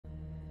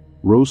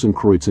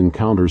Rosenkreutz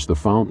encounters the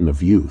fountain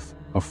of youth,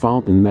 a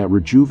fountain that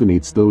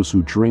rejuvenates those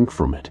who drink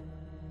from it.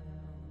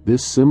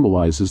 This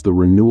symbolizes the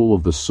renewal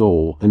of the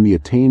soul and the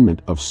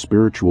attainment of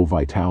spiritual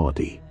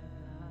vitality.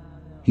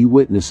 He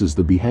witnesses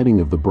the beheading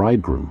of the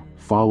bridegroom,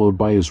 followed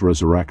by his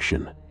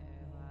resurrection.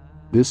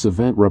 This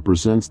event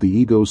represents the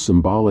ego's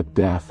symbolic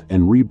death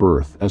and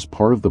rebirth as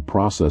part of the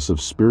process of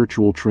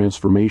spiritual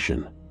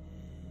transformation.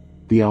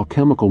 The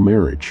alchemical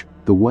marriage,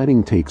 the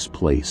wedding, takes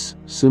place,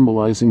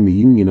 symbolizing the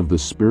union of the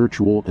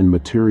spiritual and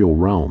material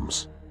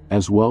realms,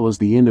 as well as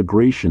the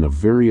integration of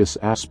various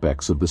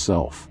aspects of the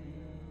self.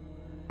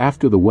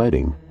 After the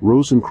wedding,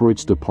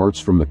 Rosenkreutz departs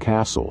from the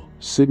castle,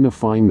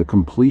 signifying the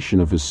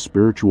completion of his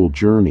spiritual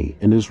journey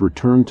and his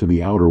return to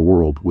the outer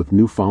world with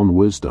newfound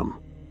wisdom.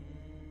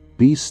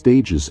 These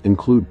stages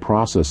include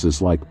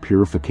processes like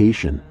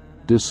purification,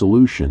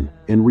 dissolution,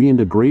 and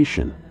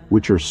reintegration,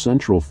 which are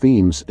central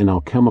themes in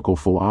alchemical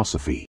philosophy.